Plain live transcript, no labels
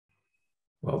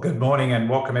Well, good morning and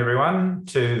welcome everyone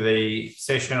to the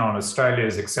session on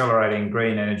Australia's accelerating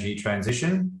green energy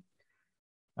transition.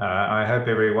 I hope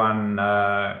everyone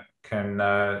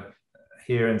can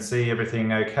hear and see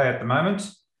everything okay at the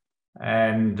moment.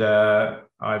 And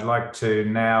I'd like to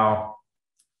now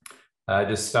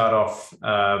just start off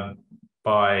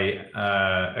by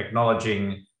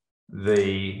acknowledging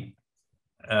the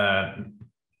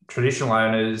traditional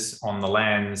owners on the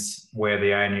lands where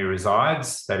the ANU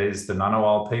resides, that is the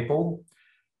Ngunnawal people,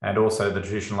 and also the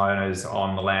traditional owners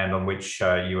on the land on which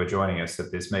you are joining us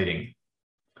at this meeting.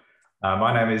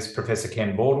 My name is Professor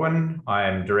Ken Baldwin. I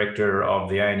am Director of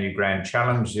the ANU Grand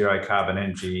Challenge Zero Carbon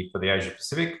Energy for the Asia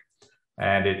Pacific,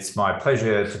 and it's my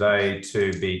pleasure today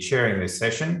to be chairing this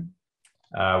session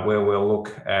where we'll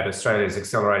look at Australia's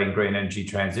accelerating green energy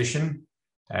transition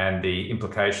and the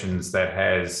implications that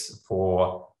has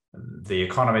for the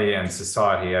economy and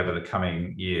society over the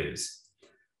coming years.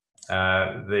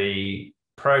 The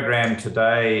program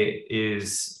today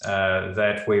is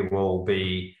that we will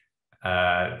be,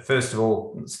 first of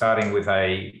all, starting with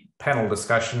a panel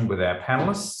discussion with our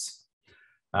panelists,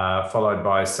 followed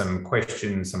by some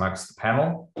questions amongst the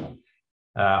panel.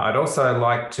 I'd also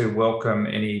like to welcome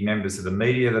any members of the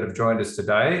media that have joined us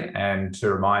today, and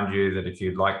to remind you that if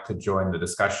you'd like to join the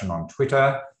discussion on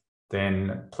Twitter,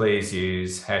 then please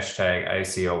use hashtag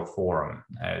ACLForum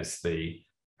as the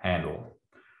handle.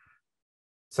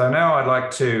 So now I'd like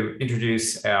to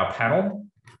introduce our panel,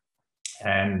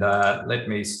 and let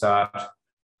me start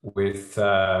with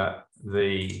the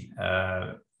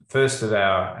first of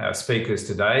our speakers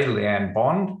today, Leanne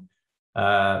Bond.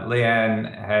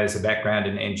 Leanne has a background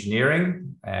in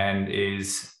engineering and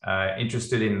is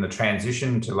interested in the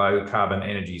transition to low carbon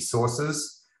energy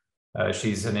sources.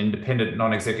 She's an independent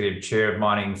non-executive chair of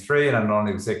Mining 3 and a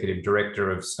non-executive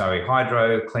director of Snowy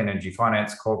Hydro, Clean Energy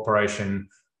Finance Corporation,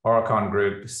 Oricon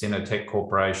Group, Sinotech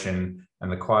Corporation,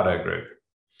 and the Quado Group.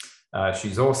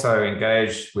 She's also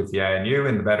engaged with the ANU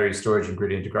in the Battery Storage and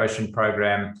Grid Integration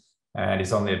Program and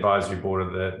is on the advisory board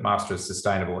of the Master of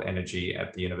Sustainable Energy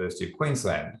at the University of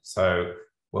Queensland. So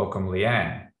welcome,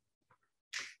 Leanne.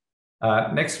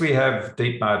 Next, we have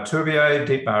Dietmar Touvier.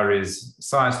 Dietmar is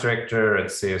Science Director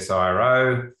at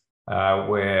CSIRO,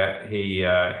 where he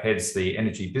heads the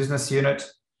Energy Business Unit.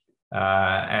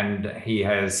 And he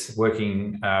has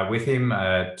working with him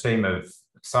a team of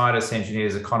scientists,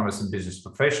 engineers, economists, and business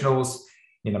professionals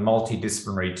in a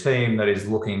multidisciplinary team that is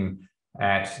looking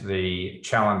at the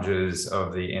challenges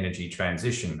of the energy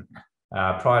transition.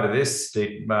 Prior to this,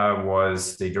 Dietmar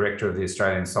was the Director of the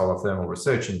Australian Solar Thermal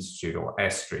Research Institute, or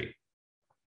ASTRI.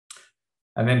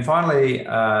 And then finally,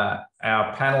 our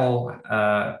panel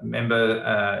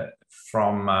member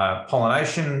from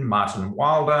Pollination, Martin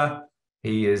Wilder.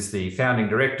 He is the founding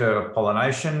director of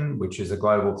Pollination, which is a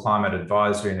global climate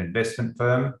advisory and investment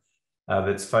firm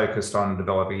that's focused on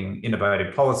developing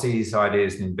innovative policies,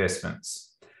 ideas, and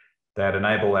investments that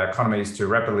enable our economies to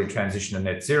rapidly transition to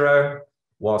net zero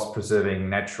whilst preserving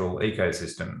natural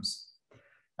ecosystems.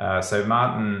 So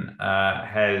Martin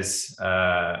has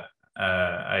a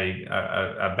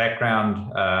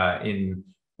background in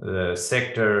the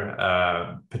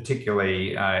sector,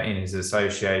 particularly in his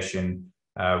association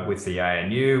with the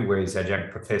ANU, where he's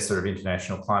adjunct professor of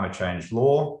international climate change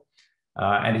law,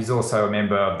 and he's also a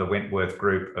member of the Wentworth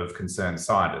Group of Concerned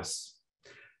Scientists.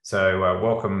 So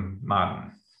welcome,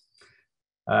 Martin.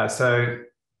 So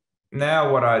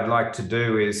now what I'd like to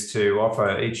do is to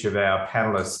offer each of our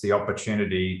panelists the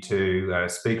opportunity to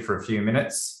speak for a few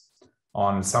minutes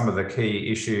on some of the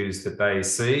key issues that they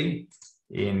see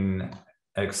in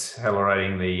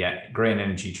accelerating the green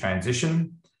energy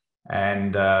transition.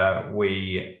 And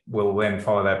we will then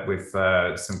follow that with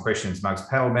some questions amongst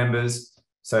panel members,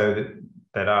 so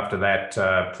that after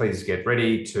that, please get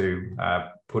ready to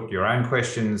put your own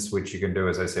questions, which you can do,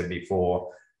 as I said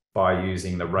before, by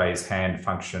using the raise hand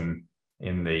function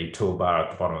in the toolbar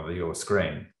at the bottom of your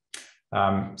screen.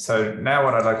 So now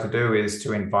what I'd like to do is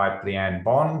to invite Leanne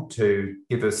Bond to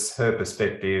give us her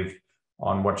perspective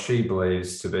on what she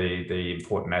believes to be the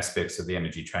important aspects of the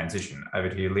energy transition. Over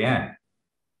to you, Leanne.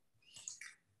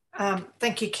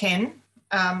 Thank you, Ken.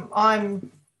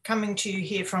 I'm coming to you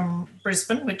here from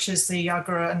Brisbane, which is the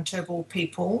Yagara and Turrbal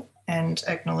people, and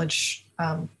acknowledge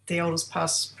the elders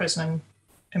past, present and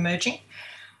emerging.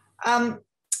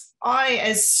 I,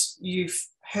 as you've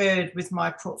heard with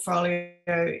my portfolio,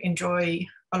 enjoy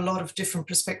a lot of different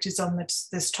perspectives on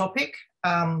this topic.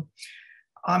 I'm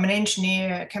an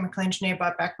engineer, a chemical engineer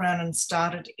by background, and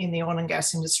started in the oil and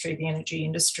gas industry, the energy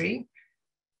industry,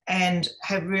 and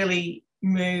have really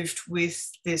moved with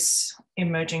this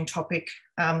emerging topic.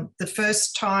 The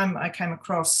first time I came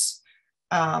across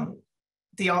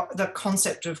the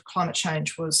concept of climate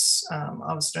change was,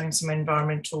 I was doing some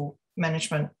environmental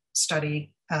management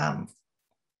study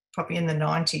probably in the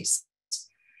 90s.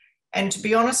 And to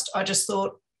be honest, I just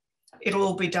thought it'll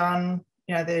all be done.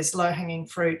 You know, there's low-hanging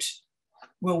fruit.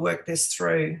 We'll work this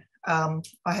through. I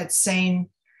had seen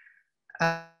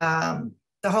the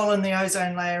hole in the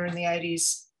ozone layer in the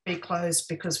 80s be closed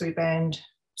because we banned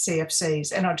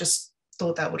CFCs, and I just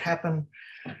thought that would happen.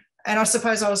 And I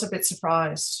suppose I was a bit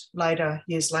surprised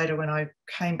years later, when I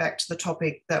came back to the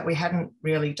topic, that we hadn't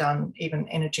really done even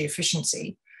energy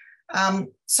efficiency.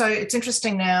 So it's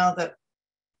interesting now that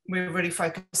we're really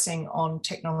focusing on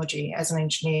technology. As an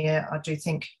engineer, I do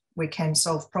think we can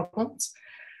solve problems.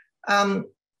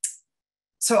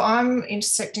 So I'm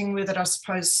intersecting with it, I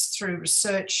suppose, through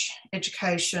research,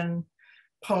 education,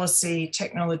 policy,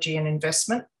 technology, and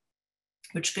investment,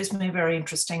 which gives me a very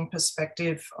interesting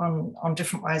perspective on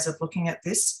different ways of looking at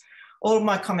this. All of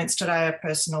my comments today are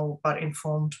personal, but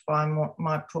informed by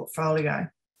my portfolio.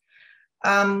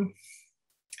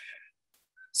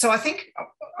 So I think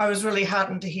I was really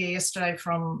heartened to hear yesterday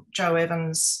from Jo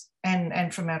Evans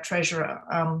and from our treasurer,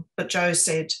 but Jo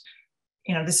said,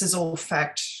 you know, this is all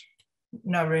fact,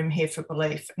 no room here for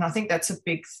belief. And I think that's a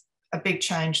big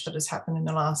change that has happened in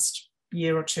the last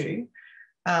year or two.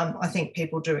 I think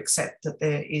people do accept that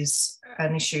there is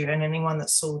an issue, and anyone that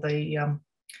saw the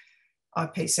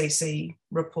IPCC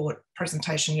report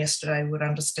presentation yesterday would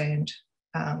understand.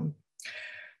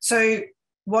 So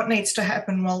what needs to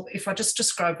happen? Well, if I just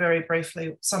describe very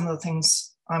briefly some of the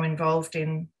things I'm involved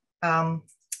in.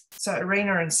 So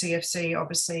ARENA and CFC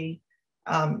obviously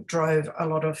drove a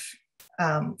lot of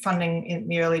funding in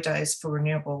the early days for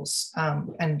renewables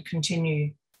and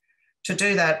continue to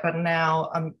do that. But now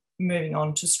I'm moving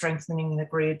on to strengthening the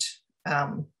grid,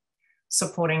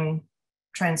 supporting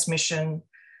transmission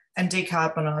and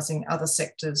decarbonising other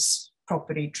sectors,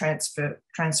 property,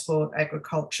 transport,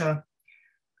 agriculture,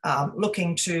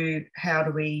 looking to how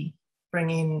do we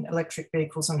bring in electric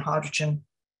vehicles and hydrogen.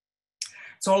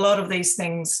 So a lot of these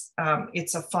things,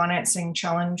 it's a financing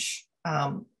challenge.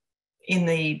 In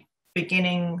the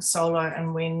beginning, solar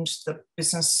and wind, the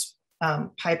business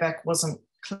payback wasn't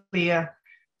clear.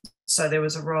 So there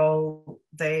was a role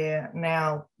there.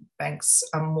 Now banks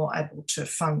are more able to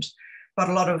fund, but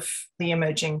a lot of the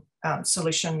emerging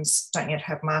solutions don't yet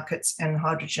have markets. And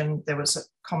hydrogen, there was a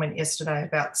comment yesterday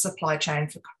about supply chain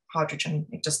for hydrogen.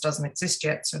 It just doesn't exist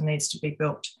yet, so it needs to be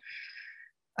built.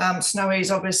 Snowy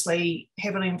is obviously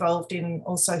heavily involved in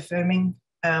also firming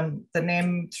the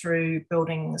NEM through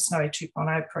building the Snowy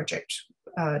 2.0 project,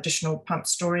 additional pump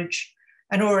storage,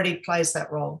 and already plays that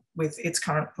role with its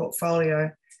current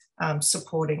portfolio,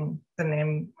 supporting the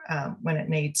NEM when it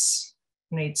needs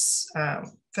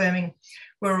firming.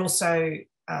 We're also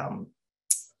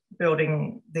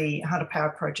building the Hunter Power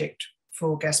project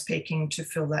for gas peaking to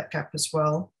fill that gap as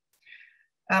well.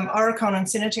 Oricon and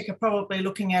Synertec are probably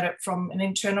looking at it from an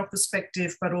internal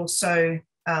perspective, but also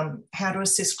how to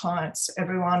assist clients.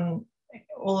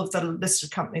 All of the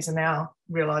listed companies are now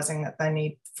realising that they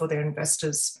need for their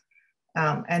investors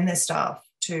and their staff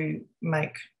to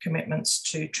make commitments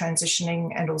to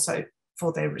transitioning, and also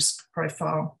for their risk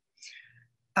profile.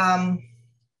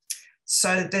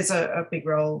 So there's a big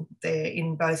role there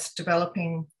in both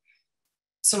developing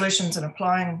solutions and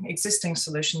applying existing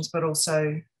solutions, but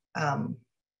also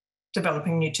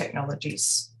developing new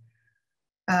technologies.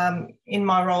 In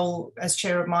my role as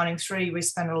chair of Mining 3, we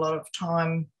spend a lot of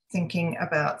time thinking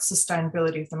about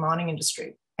sustainability of the mining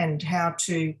industry and how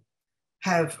to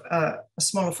have a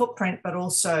smaller footprint, but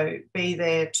also be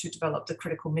there to develop the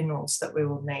critical minerals that we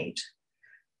will need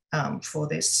for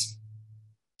this.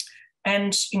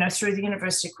 And, you know, through the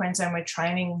University of Queensland, we're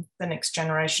training the next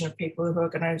generation of people who are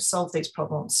going to solve these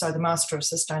problems. So the Master of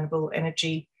Sustainable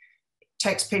Energy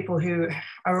takes people who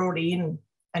are already in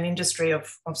an industry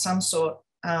of some sort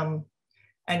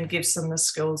and gives them the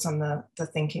skills and the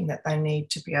thinking that they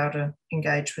need to be able to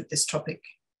engage with this topic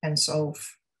and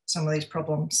solve some of these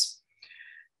problems.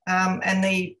 And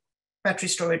the battery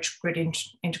storage grid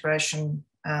integration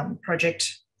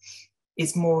project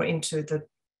is more into the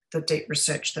deep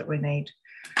research that we need.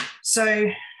 So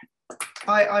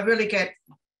I really get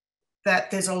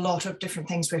that there's a lot of different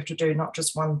things we have to do, not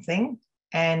just one thing.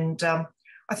 And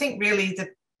I think really the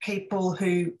people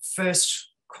who first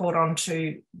caught on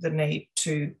to the need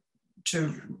to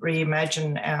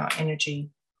reimagine our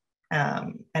energy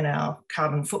and our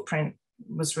carbon footprint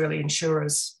was really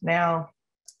insurers. Now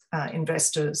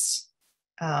investors,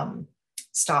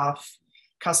 staff,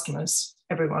 customers,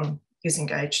 everyone is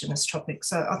engaged in this topic.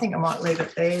 So I think I might leave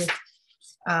it there.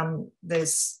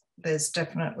 There's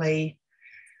definitely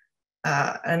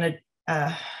a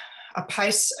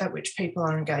pace at which people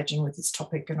are engaging with this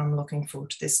topic, and I'm looking forward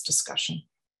to this discussion.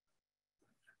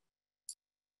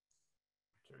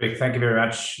 Thank you very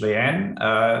much, Leanne.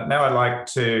 Now I'd like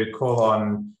to call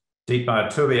on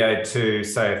Dietmar Tourbier to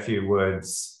say a few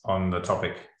words on the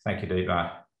topic. Thank you,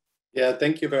 Dietmar. Yeah,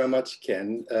 thank you very much,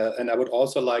 Ken. And I would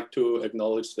also like to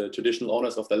acknowledge the traditional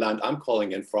owners of the land I'm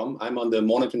calling in from. I'm on the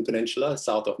Mornington Peninsula,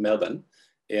 south of Melbourne.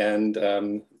 And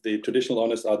the traditional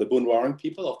owners are the Boonwurrung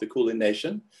people of the Kulin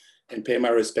Nation, and pay my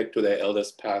respect to their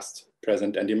elders past,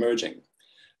 present, and emerging.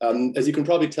 As you can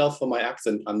probably tell from my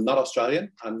accent, I'm not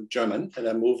Australian, I'm German, and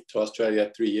I moved to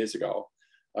Australia 3 years ago.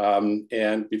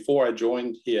 And before I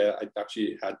joined here, I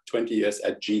actually had 20 years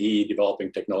at GE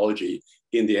developing technology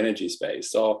in the energy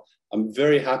space. So I'm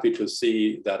very happy to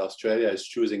see that Australia is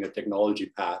choosing a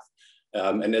technology path.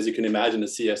 And as you can imagine, the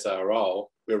CSIRO,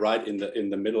 we're right in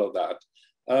the middle of that.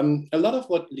 A lot of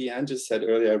what Leanne just said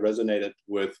earlier resonated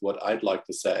with what I'd like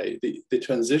to say. The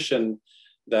transition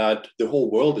that the whole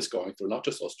world is going through, not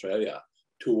just Australia,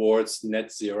 towards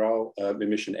net zero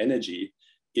emission energy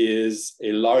is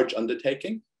a large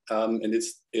undertaking. And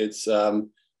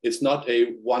it's not a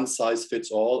one size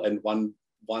fits all and one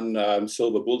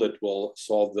silver bullet will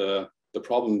solve the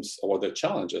problems or the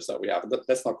challenges that we have.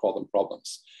 Let's not call them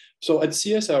problems. So at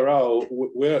CSIRO,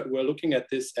 we're looking at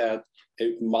this at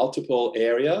multiple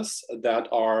areas that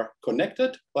are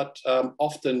connected, but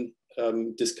often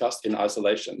discussed in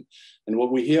isolation. And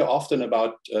what we hear often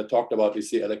talked about is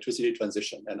the electricity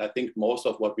transition. And I think most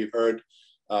of what we've heard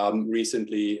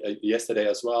recently, yesterday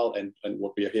as well, and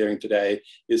what we are hearing today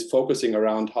is focusing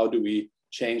around how do we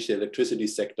change the electricity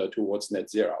sector towards net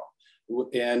zero.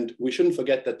 And we shouldn't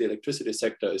forget that the electricity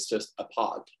sector is just a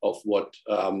part of what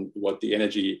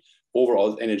the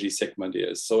overall energy segment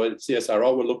is. So at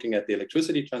CSIRO, we're looking at the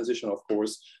electricity transition, of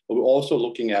course, but we're also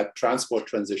looking at transport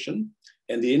transition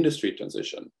and the industry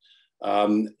transition.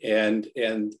 And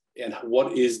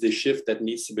what is the shift that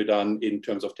needs to be done in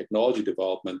terms of technology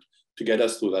development to get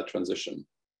us through that transition.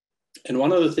 And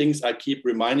one of the things I keep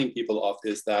reminding people of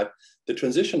is that the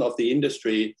transition of the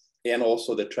industry and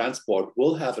also the transport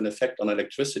will have an effect on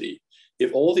electricity.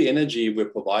 If all the energy we're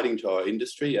providing to our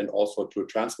industry and also to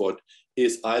transport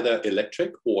is either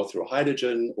electric or through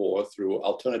hydrogen or through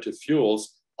alternative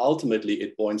fuels, ultimately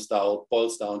it boils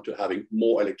down to having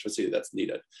more electricity that's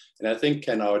needed. And I think,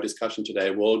 Ken, our discussion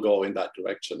today will go in that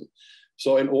direction.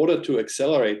 So in order to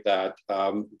accelerate that,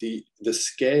 the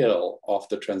scale of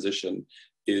the transition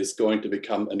is going to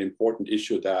become an important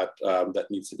issue that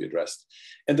needs to be addressed.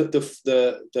 And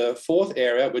the fourth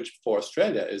area, which for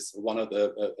Australia is one of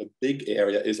a big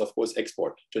area, is of course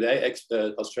export. Today,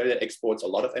 Australia exports a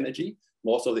lot of energy.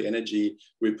 Most of the energy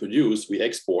we produce, we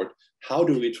export. How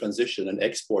do we transition an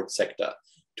export sector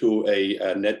to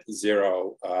a net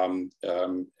zero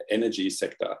energy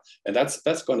sector? And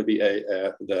that's going to be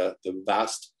the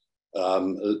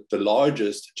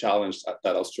largest challenge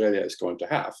that Australia is going to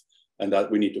have, and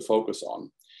that we need to focus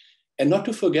on. And not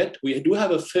to forget, we do have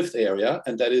a fifth area,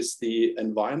 and that is the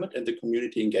environment and the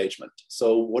community engagement.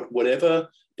 So whatever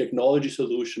technology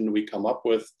solution we come up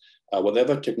with,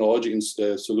 whatever technology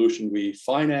solution we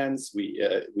finance, we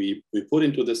put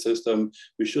into the system,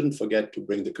 we shouldn't forget to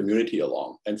bring the community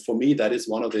along. And for me, that is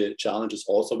one of the challenges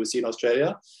also we see in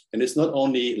Australia. And it's not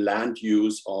only land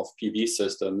use of PV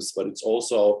systems, but it's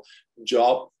also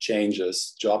job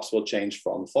changes. Jobs will change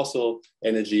from fossil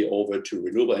energy over to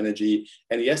renewable energy.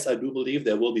 And yes, I do believe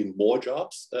there will be more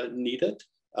jobs needed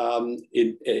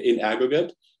in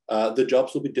aggregate. The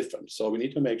jobs will be different. So we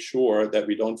need to make sure that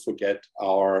we don't forget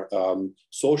our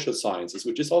social sciences,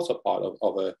 which is also part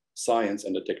of a science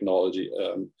and a technology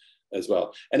as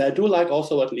well. And I do like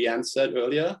also what Leanne said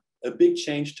earlier, a big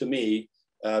change to me,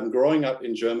 growing up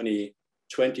in Germany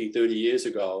 20, 30 years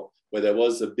ago, where there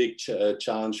was a big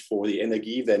challenge for the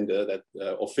Energiewende that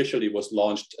officially was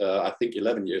launched, I think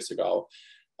 11 years ago.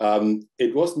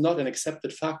 It was not an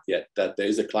accepted fact yet that there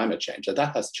is a climate change, and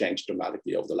that has changed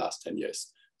dramatically over the last 10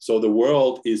 years. So the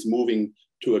world is moving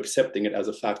to accepting it as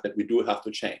a fact that we do have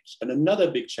to change. And another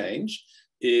big change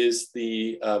is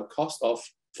the cost of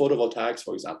photovoltaics,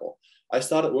 for example. I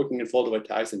started working in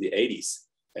photovoltaics in the 80s,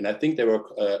 and I think they were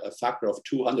a factor of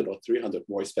 200 or 300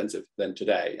 more expensive than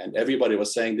today. And everybody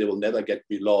was saying they will never get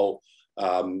below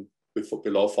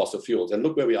fossil fuels. And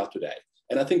look where we are today.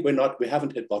 And I think we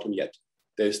haven't hit bottom yet.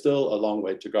 There's still a long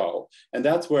way to go. And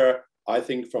that's where I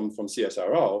think from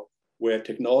CSIRO, where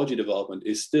technology development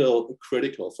is still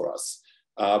critical for us.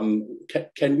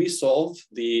 Can we solve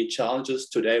the challenges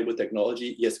today with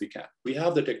technology? Yes, we can. We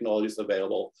have the technologies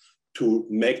available to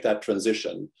make that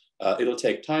transition. It'll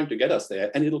take time to get us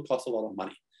there, and it'll cost a lot of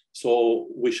money. So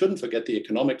we shouldn't forget the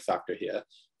economic factor here.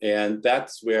 And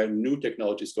that's where new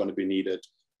technology is going to be needed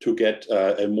to get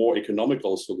a more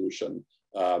economical solution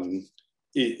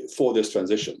for this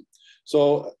transition.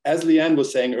 So as Leanne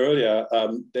was saying earlier,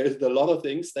 there's a lot of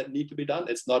things that need to be done.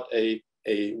 It's not a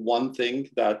one thing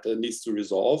that needs to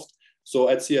resolve. So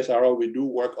at CSIRO, we do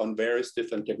work on various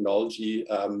different technology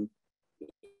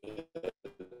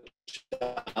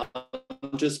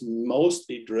challenges,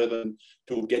 mostly driven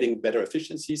to getting better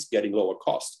efficiencies, getting lower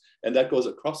cost. And that goes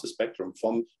across the spectrum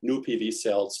from new PV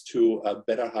cells to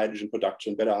better hydrogen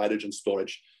production, better hydrogen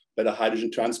storage, better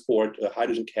hydrogen transport,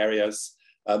 hydrogen carriers.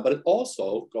 But it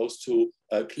also goes to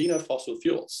cleaner fossil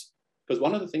fuels. Because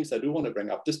one of the things I do want to bring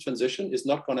up, this transition is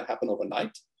not going to happen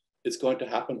overnight. It's going to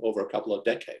happen over a couple of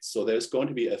decades. So there's going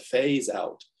to be a phase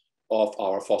out of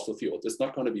our fossil fuels. It's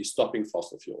not going to be stopping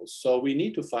fossil fuels. So we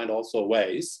need to find also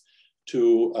ways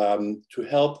to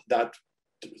help that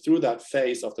through that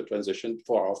phase of the transition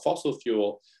for our fossil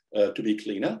fuel to be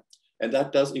cleaner. And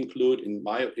that does include, in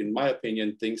my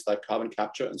opinion, things like carbon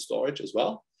capture and storage as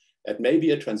well. It may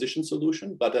be a transition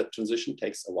solution, but that transition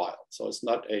takes a while. So it's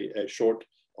not a short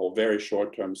or very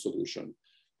short-term solution.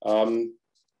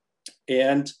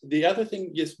 And the other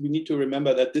thing is we need to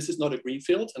remember that this is not a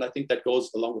greenfield, and I think that goes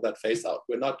along with that phase out.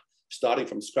 We're not starting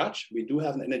from scratch. We do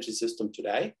have an energy system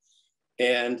today.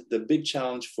 And the big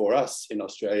challenge for us in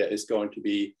Australia is going to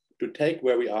be to take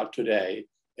where we are today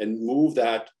and move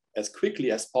that as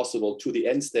quickly as possible to the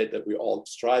end state that we're all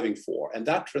striving for. And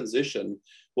that transition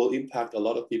will impact a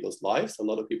lot of people's lives, a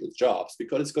lot of people's jobs,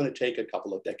 because it's going to take a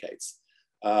couple of decades.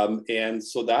 And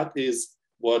so that is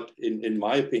what, in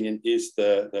my opinion, is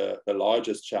the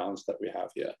largest challenge that we have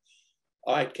here.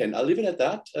 All right, Ken, I'll leave it at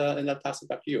that, and I'll pass it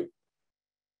back to you.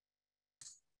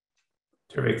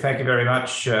 Terrific. Thank you very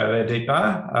much there,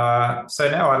 Deepa. So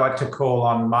now I'd like to call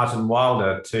on Martin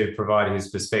Wilder to provide his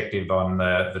perspective on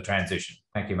the transition.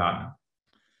 Thank you, Martin.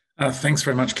 Thanks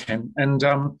very much, Ken. And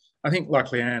I think, like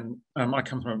Leanne, I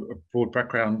come from a broad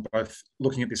background, both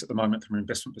looking at this at the moment from an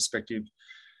investment perspective,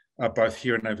 both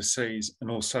here and overseas, and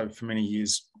also for many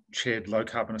years chaired Low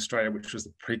Carbon Australia, which was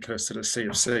the precursor to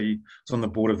CFC. I was on the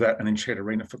board of that and then chaired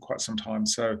ARENA for quite some time.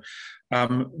 So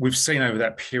we've seen over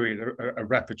that period a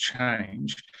rapid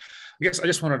change. I guess I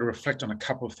just wanted to reflect on a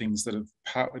couple of things that have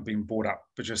partly been brought up,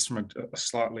 but just from a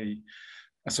slightly,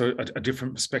 so a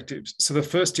different perspective. So the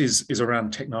first is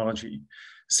around technology.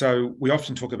 So we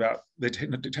often talk about the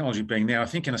technology being now. I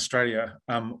think in Australia,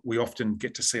 we often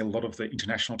get to see a lot of the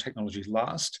international technologies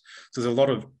last. So there's a lot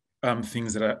of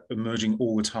things that are emerging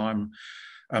all the time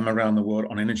around the world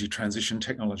on energy transition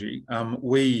technology.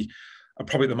 We are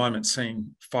probably at the moment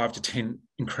seeing 5 to 10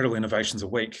 incredible innovations a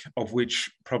week, of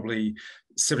which probably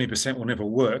 70% will never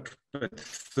work, but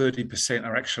 30%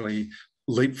 are actually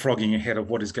leapfrogging ahead of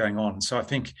what is going on. So I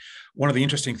think one of the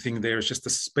interesting things there is just the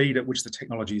speed at which the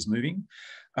technology is moving.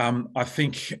 I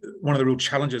think one of the real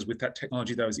challenges with that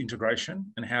technology, though, is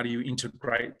integration, and how do you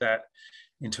integrate that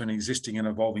into an existing and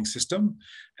evolving system,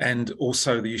 and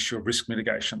also the issue of risk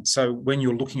mitigation. So when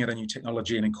you're looking at a new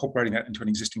technology and incorporating that into an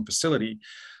existing facility,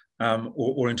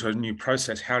 or into a new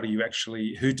process, how do you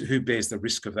actually, who bears the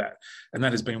risk of that? And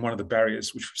that has been one of the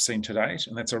barriers which we've seen to date,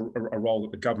 and that's a role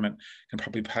that the government can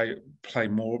probably play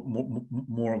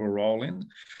more of a role in.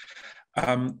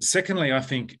 Secondly, I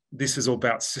think this is all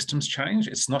about systems change.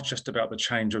 It's not just about the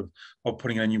change of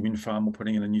putting in a new wind farm or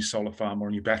putting in a new solar farm or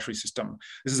a new battery system.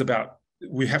 This is about,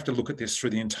 we have to look at this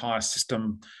through the entire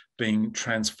system being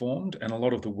transformed. And a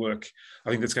lot of the work I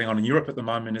think that's going on in Europe at the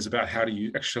moment is about how do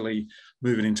you actually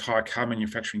move an entire car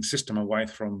manufacturing system away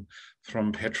from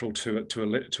petrol to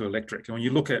electric. And when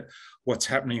you look at what's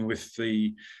happening with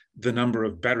the number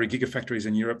of battery gigafactories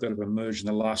in Europe that have emerged in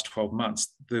the last 12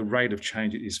 months, the rate of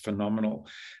change is phenomenal.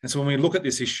 And so when we look at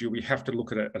this issue, we have to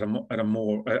look at it at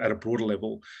a broader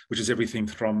level, which is everything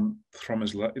from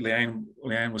as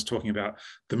Leanne was talking about,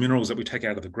 the minerals that we take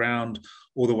out of the ground,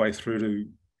 all the way through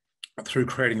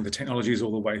creating the technologies,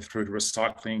 all the way through to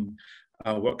recycling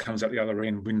what comes out the other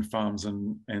end, wind farms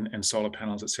and solar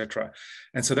panels, etc.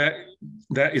 And so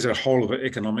that is a whole of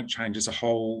economic change.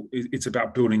 It's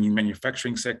about building new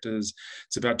manufacturing sectors.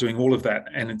 It's about doing all of that.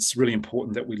 And it's really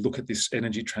important that we look at this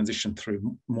energy transition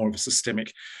through more of a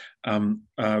systemic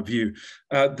view.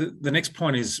 The next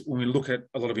point is when we look at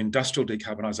a lot of industrial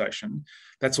decarbonisation,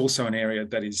 that's also an area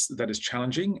that is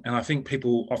challenging. And I think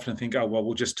people often think, oh, well,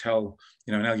 we'll just tell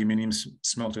an aluminium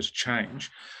smelter to change.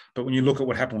 But when you look at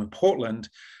what happened with Portland,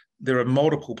 there are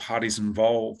multiple parties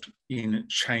involved in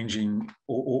changing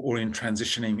or in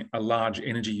transitioning a large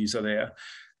energy user there.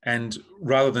 And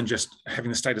rather than just having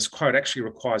the status quo, it actually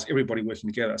requires everybody working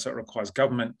together. So it requires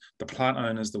government, the plant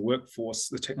owners, the workforce,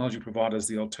 the technology providers,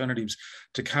 the alternatives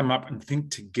to come up and think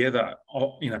together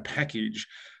in a package.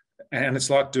 And it's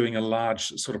like doing a large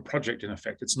sort of project in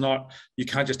effect. It's not, you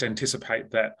can't just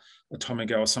anticipate that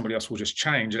Atomigo or somebody else will just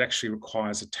change. It actually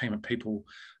requires a team of people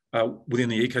within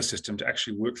the ecosystem to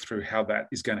actually work through how that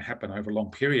is going to happen over a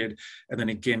long period. And then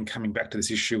again, coming back to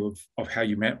this issue of how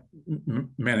you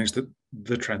manage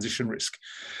the transition risk.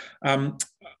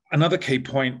 Another key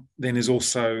point then is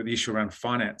also the issue around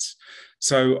finance.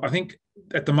 So I think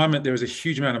at the moment, there is a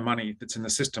huge amount of money that's in the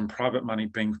system, private money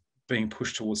being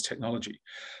pushed towards technology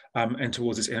and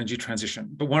towards this energy transition.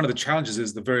 But one of the challenges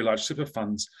is the very large super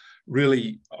funds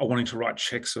really are wanting to write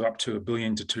checks of up to $1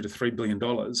 billion to $2 to $3 billion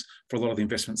for a lot of the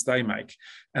investments they make,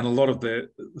 and a lot of the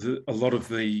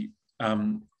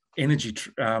energy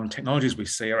technologies we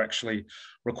see are actually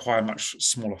require much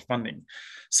smaller funding.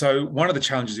 So one of the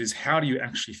challenges is, how do you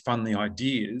actually fund the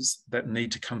ideas that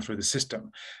need to come through the system?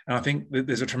 And I think that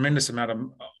there's a tremendous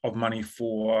amount of money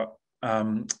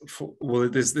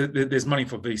there's money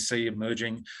for VC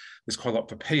emerging, there's quite a lot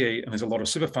for PE, and there's a lot of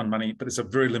super fund money, but there's a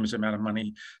very limited amount of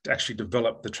money to actually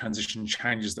develop the transition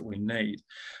changes that we need.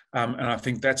 And I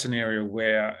think that's an area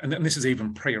where, and this is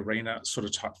even pre-ARENA sort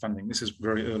of type funding, this is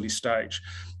very early stage.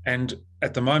 And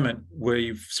at the moment, where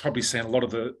you've probably seen a lot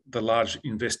of the large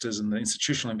investors and the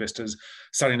institutional investors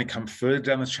starting to come further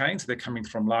down the chain, so they're coming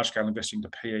from large scale investing to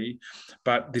PE,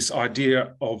 but this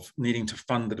idea of needing to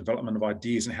fund the development of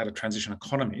ideas and how to transition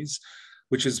economies,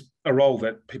 which is a role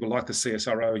that people like the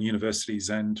CSIRO and universities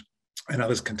and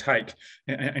others can take,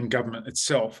 and government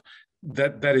itself,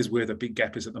 that is where the big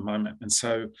gap is at the moment. And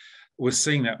so we're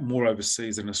seeing that more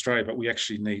overseas than Australia, but we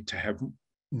actually need to have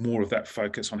more of that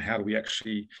focus on how do we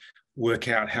actually work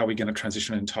out how we're going to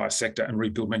transition an entire sector and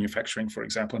rebuild manufacturing, for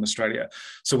example, in Australia.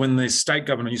 So when the state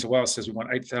government of New South Wales says we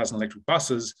want 8,000 electric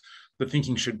buses, the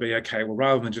thinking should be, okay, well,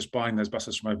 rather than just buying those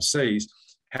buses from overseas,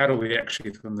 how do we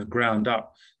actually, from the ground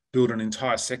up, build an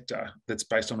entire sector that's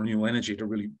based on renewable energy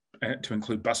to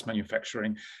include bus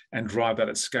manufacturing and drive that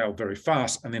at scale very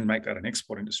fast, and then make that an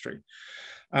export industry.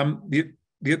 The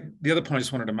other point I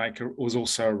just wanted to make was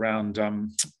also around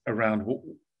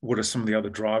what are some of the other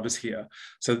drivers here.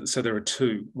 So there are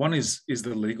two. One is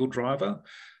the legal driver.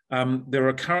 There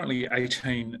are currently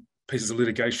 18 pieces of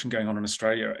litigation going on in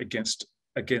Australia against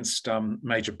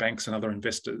major banks and other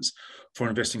investors for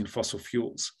investing in fossil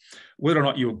fuels. Whether or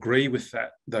not you agree with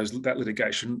that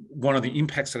litigation, one of the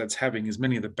impacts that it's having is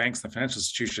many of the banks and the financial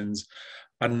institutions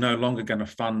are no longer going to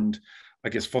fund, I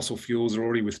guess, fossil fuels. Are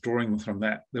already withdrawing from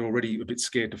that. They're already a bit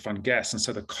scared to fund gas. And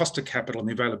so the cost of capital and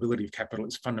the availability of capital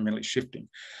is fundamentally shifting.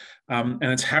 And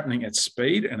it's happening at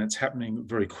speed, and it's happening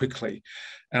very quickly.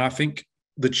 And I think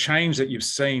the change that you've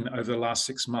seen over the last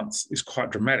 6 months is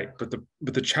quite dramatic, but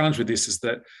the challenge with this is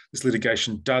that this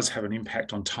litigation does have an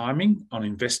impact on timing, on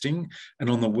investing, and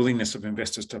on the willingness of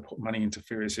investors to put money into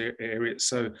various areas.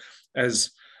 So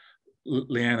as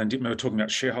Leanne and Ditma were talking about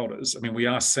shareholders, I mean, we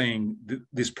are seeing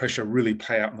this pressure really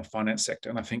play out in the finance sector,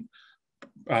 and I think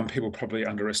people probably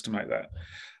underestimate that.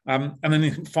 And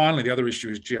then finally, the other issue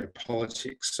is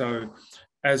geopolitics. So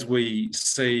as we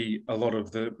see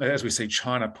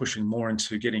China pushing more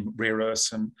into getting rare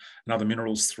earths and other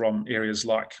minerals from areas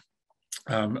like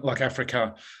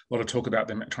Africa, a lot of talk about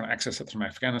them trying to access it from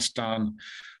Afghanistan.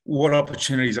 What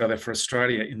opportunities are there for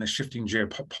Australia in the shifting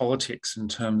geopolitics in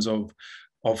terms of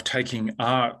taking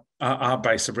our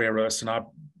base of rare earths and our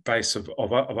base of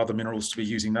other minerals to be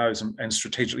using those and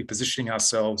strategically positioning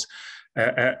ourselves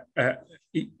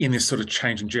in this sort of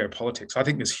change in geopolitics? I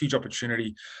think there's huge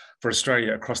opportunity for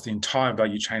Australia across the entire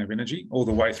value chain of energy, all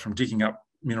the way from digging up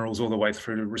minerals all the way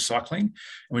through to recycling. And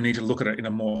we need to look at it in a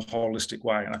more holistic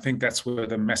way. And I think that's where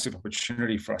the massive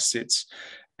opportunity for us sits.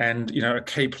 And, you know, a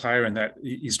key player in that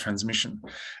is transmission.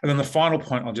 And then the final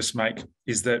point I'll just make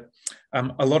is that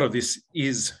a lot of this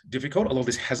is difficult. A lot of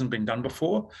this hasn't been done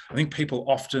before. I think people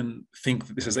often think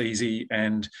that this is easy,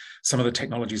 and some of the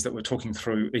technologies that we're talking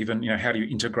through, even, you know, how do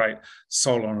you integrate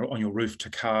solar on your roof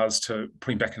to cars to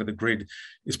putting back into the grid,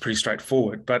 is pretty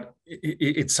straightforward. But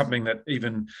it's something that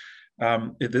even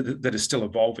that is still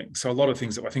evolving. So a lot of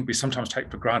things that I think we sometimes take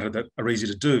for granted that are easy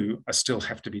to do are still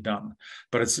have to be done.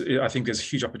 But I think there's a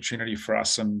huge opportunity for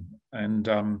us, and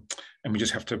we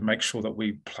just have to make sure that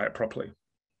we play it properly.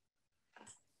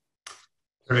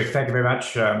 Terrific. Thank you very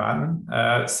much, Martin.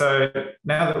 So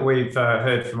now that we've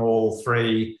heard from all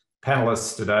three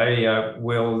panelists today,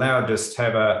 we'll now just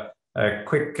have a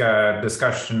quick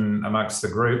discussion amongst the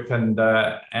group,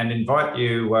 and invite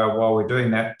you while we're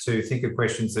doing that to think of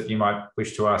questions that you might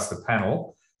wish to ask the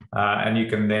panel. And you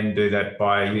can then do that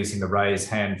by using the raise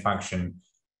hand function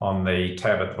on the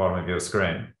tab at the bottom of your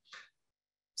screen.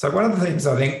 So one of the things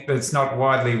I think that's not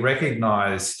widely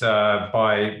recognised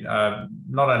by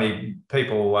not only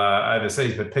people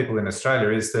overseas, but people in Australia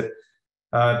is that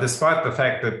despite the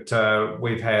fact that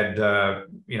we've had,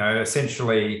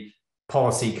 essentially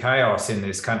policy chaos in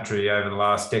this country over the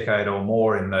last decade or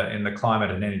more in the climate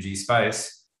and energy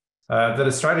space, that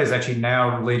Australia is actually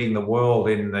now leading the world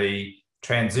in the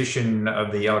transition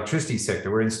of the electricity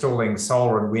sector. We're installing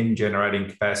solar and wind generating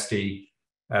capacity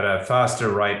at a faster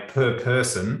rate per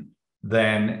person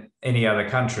than any other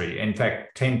country. In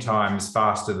fact, 10 times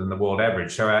faster than the world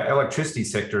average. So our electricity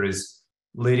sector is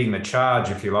leading the charge,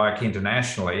 if you like,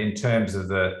 internationally in terms of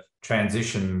the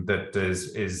transition that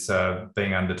is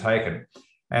being undertaken.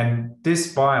 And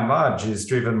this, by and large, is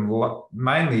driven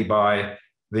mainly by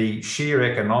the sheer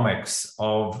economics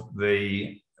of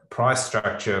the price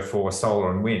structure for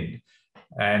solar and wind.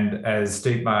 And as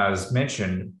Dietmar has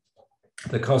mentioned,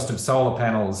 the cost of solar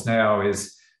panels now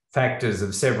is factors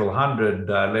of several hundred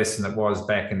less than it was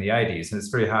back in the 80s. And it's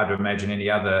very hard to imagine any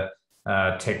other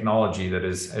technology that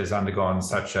has undergone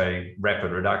such a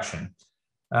rapid reduction.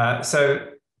 So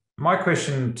my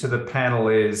question to the panel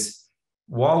is,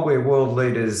 while we're world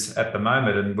leaders at the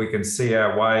moment and we can see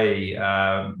our way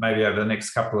maybe over the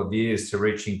next couple of years to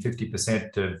reaching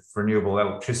 50% of renewable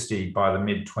electricity by the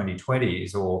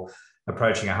mid-2020s or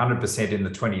approaching 100% in the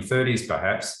 2030s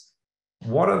perhaps,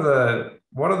 what are the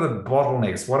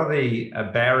bottlenecks? What are the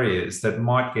barriers that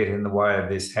might get in the way of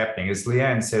this happening? As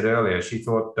Leanne said earlier, she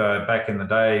thought back in the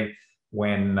day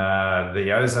when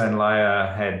the ozone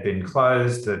layer had been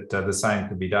closed that the same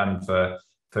could be done for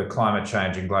climate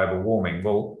change and global warming.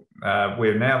 Well,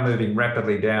 we're now moving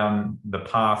rapidly down the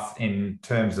path in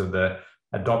terms of the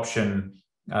adoption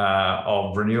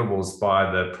of renewables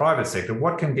by the private sector.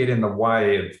 What can get in the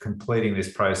way of completing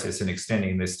this process and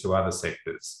extending this to other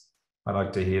sectors? I'd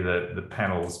like to hear the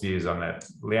panel's views on that.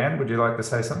 Leanne, would you like to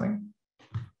say something?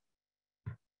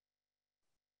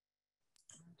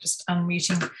 Just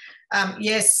unmuting.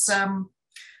 Yes, so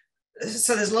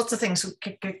there's lots of things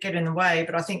that get in the way,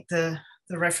 but I think the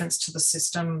reference to the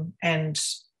system and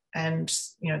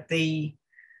the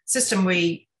system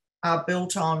we are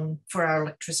built on for our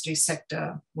electricity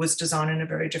sector was designed in a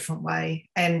very different way.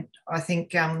 And I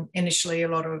think initially a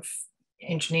lot of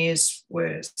engineers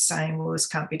were saying, well, this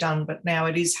can't be done, but now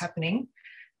it is happening.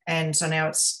 And so now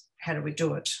it's, how do we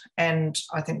do it? And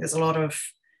I think there's a lot of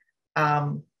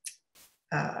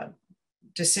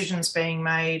decisions being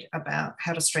made about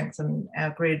how to strengthen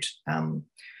our grid.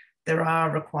 There are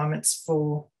requirements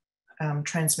for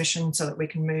transmission so that we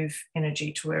can move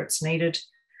energy to where it's needed.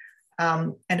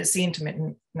 And it's the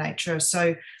intermittent nature.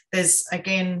 So there's,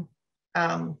 again,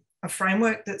 a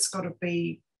framework that's got to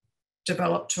be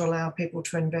developed to allow people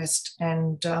to invest.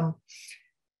 And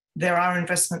there are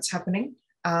investments happening.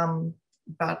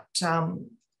 But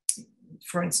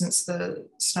for instance, the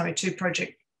Snowy 2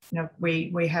 project,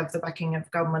 we have the backing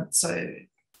of government. So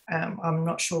I'm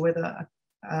not sure whether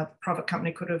a private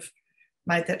company could have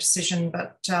made that decision.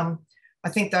 But I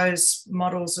think those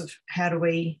models of how do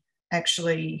we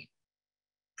actually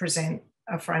present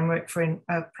a framework for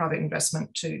a private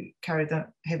investment to carry the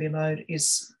heavy load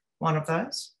is one of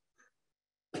those.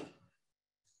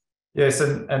 Yes,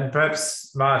 and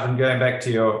perhaps, Martin, going back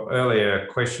to your earlier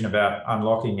question about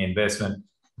unlocking investment,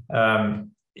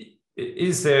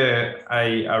 is there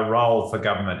a role for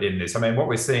government in this? I mean, what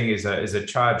we're seeing is a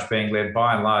charge being led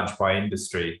by and large by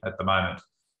industry at the moment.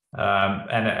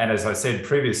 And as I said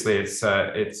previously, it's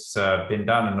been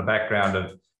done in the background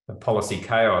of policy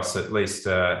chaos, at least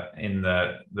in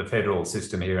the federal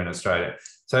system here in Australia.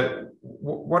 So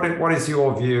what is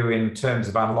your view in terms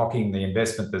of unlocking the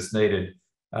investment that's needed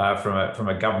from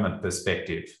a government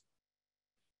perspective?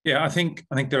 Yeah, I think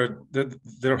there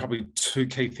are probably two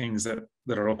key things that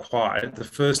are required. The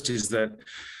first is that,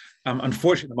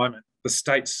 unfortunately, at the moment, the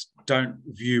states don't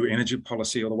view energy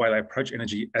policy or the way they approach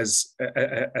energy as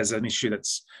an issue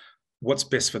that's what's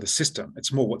best for the system.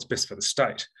 It's more what's best for the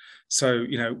state. So,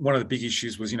 one of the big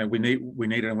issues was, we need,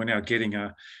 and we're now getting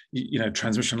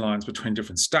transmission lines between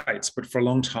different states. But for a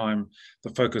long time, the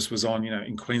focus was on,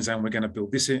 in Queensland, we're going to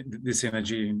build this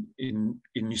energy. In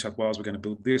New South Wales, we're going to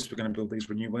build this. We're going to build these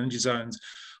renewable energy zones,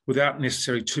 without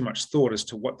necessarily too much thought as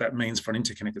to what that means for an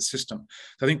interconnected system.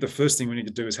 So I think the first thing we need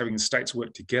to do is having the states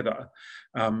work together,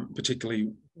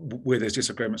 particularly where there's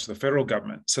disagreements with the federal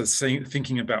government. So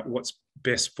thinking about what's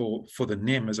best for the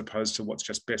NEM as opposed to what's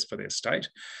just best for their state.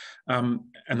 And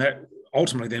that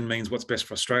ultimately then means what's best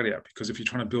for Australia, because if you're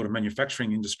trying to build a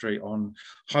manufacturing industry on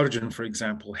hydrogen, for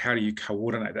example, how do you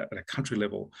coordinate that at a country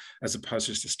level as opposed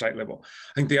to just a state level?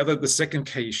 I think the second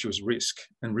key issue is risk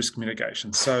and risk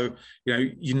mitigation. So,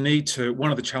 you need to,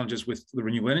 one of the challenges with the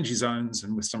renewable energy zones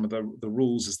and with some of the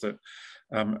rules is that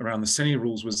around the CENI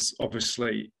rules was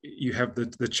obviously you have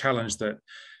the challenge that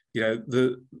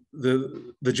the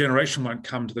generation won't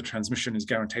come to the transmission is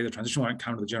guaranteed. The transition won't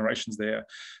come to the generations there.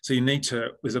 So you need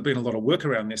to, there's been a lot of work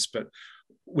around this, but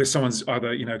where someone's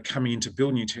either, coming in to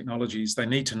build new technologies, they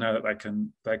need to know that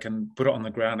they can put it on the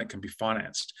ground, it can be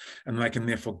financed, and they can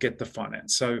therefore get the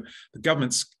finance. So the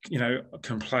governments,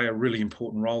 can play a really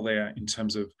important role there in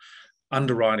terms of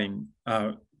underwriting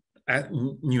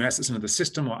new assets into the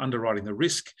system or underwriting the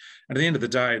risk. And at the end of the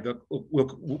day,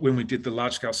 when we did the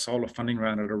large-scale solar funding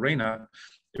round at ARENA,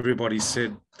 everybody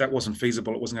said that wasn't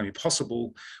feasible, it wasn't going to be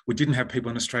possible. We didn't have people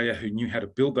in Australia who knew how to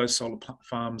build those solar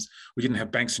farms. We didn't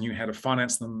have banks who knew how to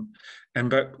finance them.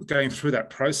 But going through that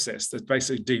process, that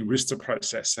basically de-risked the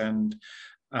process. And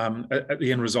at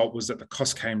the end result was that the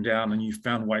cost came down and you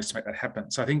found ways to make that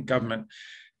happen. So I think government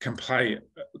can play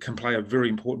a very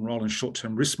important role in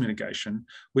short-term risk mitigation,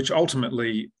 which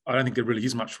ultimately, I don't think there really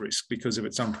is much risk, because if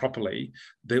it's done properly,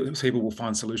 people will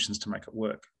find solutions to make it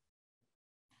work.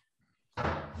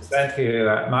 Thank you,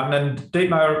 Martin. And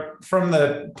Deepa, from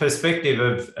the perspective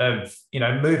of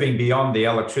moving beyond the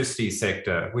electricity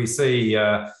sector, we see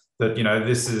that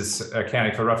this is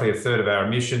accounting for roughly a third of our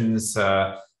emissions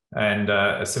and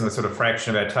a similar sort of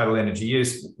fraction of our total energy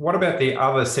use. What about the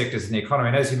other sectors in the economy?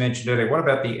 And as you mentioned earlier, what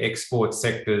about the export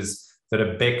sectors that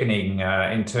are beckoning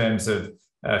in terms of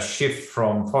a shift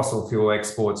from fossil fuel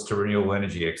exports to renewable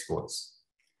energy exports?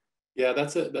 Yeah,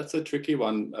 that's a tricky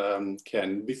one,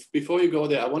 Ken. Before you go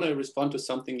there, I want to respond to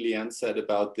something Leanne said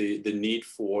about the need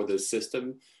for the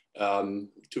system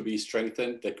to be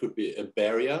strengthened. That could be a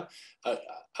barrier.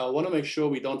 I want to make sure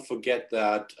we don't forget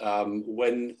that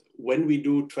when we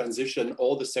do transition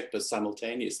all the sectors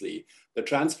simultaneously, the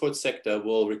transport sector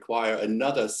will require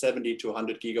another 70 to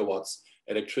 100 gigawatts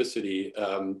electricity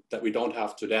that we don't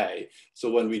have today. So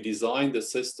when we design the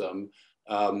system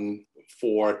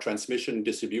for transmission,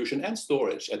 distribution, and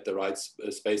storage at the right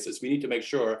spaces, we need to make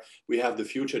sure we have the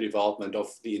future development of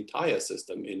the entire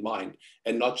system in mind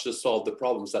and not just solve the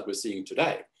problems that we're seeing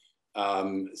today.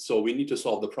 So we need to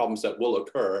solve the problems that will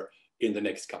occur in the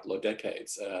next couple of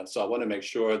decades. So I want to make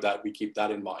sure that we keep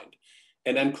that in mind.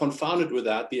 And then confounded with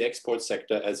that, the export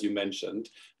sector, as you mentioned,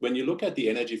 when you look at the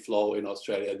energy flow in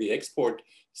Australia, the export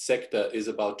sector is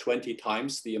about 20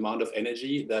 times the amount of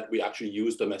energy that we actually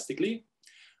use domestically.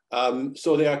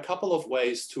 So there are a couple of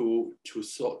ways to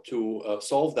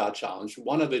solve that challenge.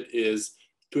 One of it is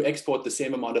to export the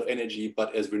same amount of energy,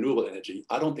 but as renewable energy.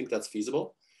 I don't think that's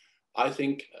feasible. I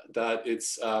think that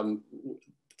it's,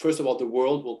 first of all, the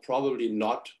world will probably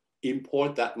not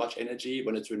import that much energy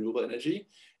when it's renewable energy.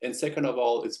 And second of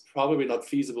all, it's probably not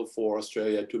feasible for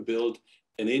Australia to build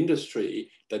an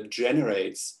industry that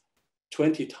generates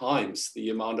 20 times the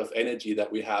amount of energy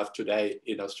that we have today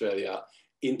in Australia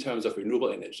in terms of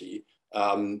renewable energy.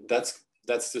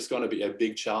 That's just going to be a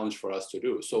big challenge for us to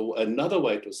do. So another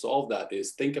way to solve that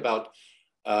is think about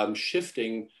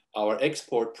shifting our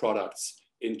export products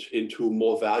into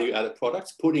more value-added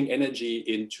products, putting energy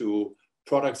into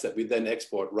products that we then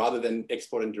export rather than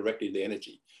exporting directly the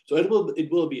energy. So it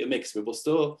will be a mix. We will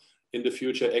still in the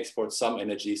future export some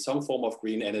energy, some form of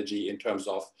green energy in terms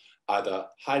of either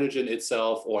hydrogen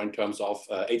itself or in terms of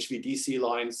HVDC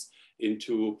lines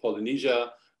into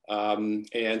Polynesia.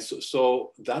 And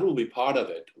so that will be part of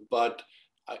it. But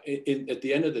at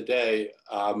the end of the day,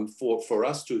 for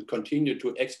us to continue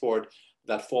to export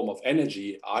that form of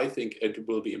energy, I think it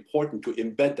will be important to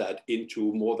embed that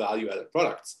into more value-added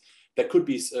products. That could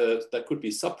be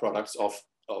sub-products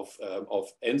of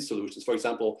end solutions. For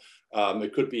example,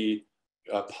 it could be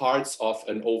parts of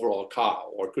an overall car,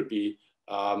 or it could be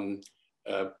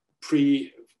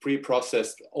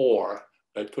pre-processed ore.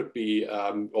 It could be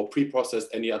or pre-processed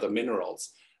any other minerals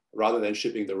rather than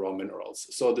shipping the raw minerals.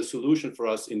 So the solution for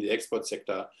us in the export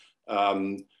sector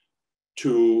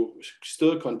to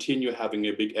still continue having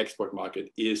a big export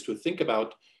market is to think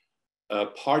about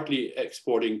partly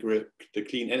exporting the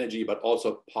clean energy, but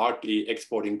also partly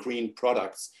exporting green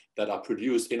products that are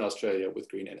produced in Australia with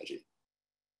green energy.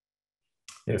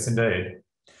 Yes, indeed.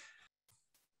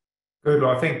 Good.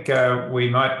 Well, I think we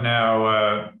might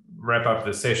now wrap up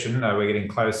the session. We're getting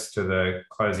close to the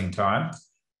closing time.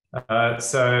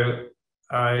 So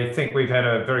I think we've had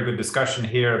a very good discussion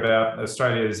here about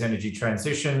Australia's energy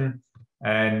transition,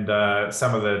 and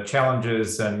some of the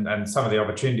challenges and some of the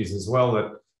opportunities as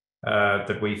well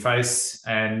that we face.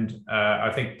 And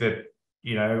I think that,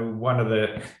 you know, one of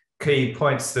the key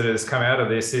points that has come out of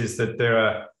this is that there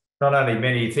are not only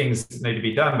many things that need to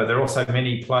be done, but there are also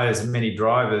many players and many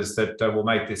drivers that will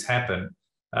make this happen.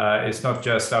 It's not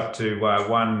just up to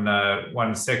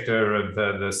one sector of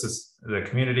the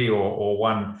community or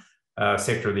one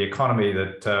sector of the economy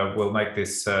that will make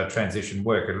this transition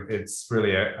work. It's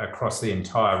really across the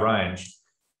entire range.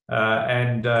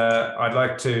 And I'd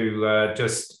like to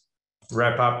just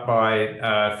wrap up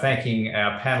by thanking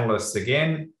our panelists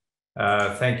again.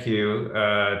 Thank you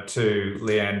to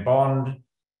Leanne Bond.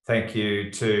 Thank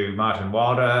you to Martin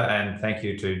Wilder, and thank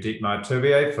you to Dietmar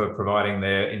Touvier for providing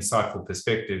their insightful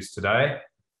perspectives today.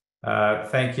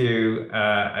 Thank you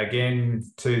again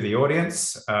to the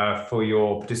audience for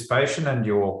your participation and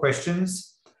your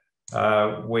questions.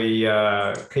 We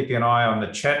keep an eye on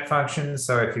the chat function,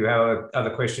 so if you have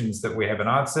other questions that we haven't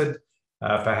answered,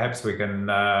 perhaps we can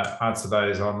answer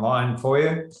those online for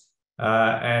you.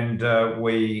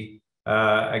 We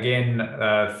again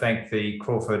thank the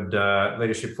Crawford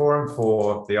Leadership Forum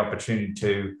for the opportunity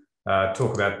to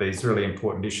talk about these really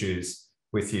important issues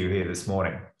with you here this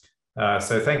morning.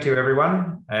 So thank you,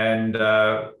 everyone, and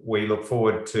we look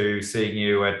forward to seeing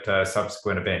you at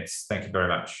subsequent events. Thank you very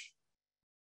much.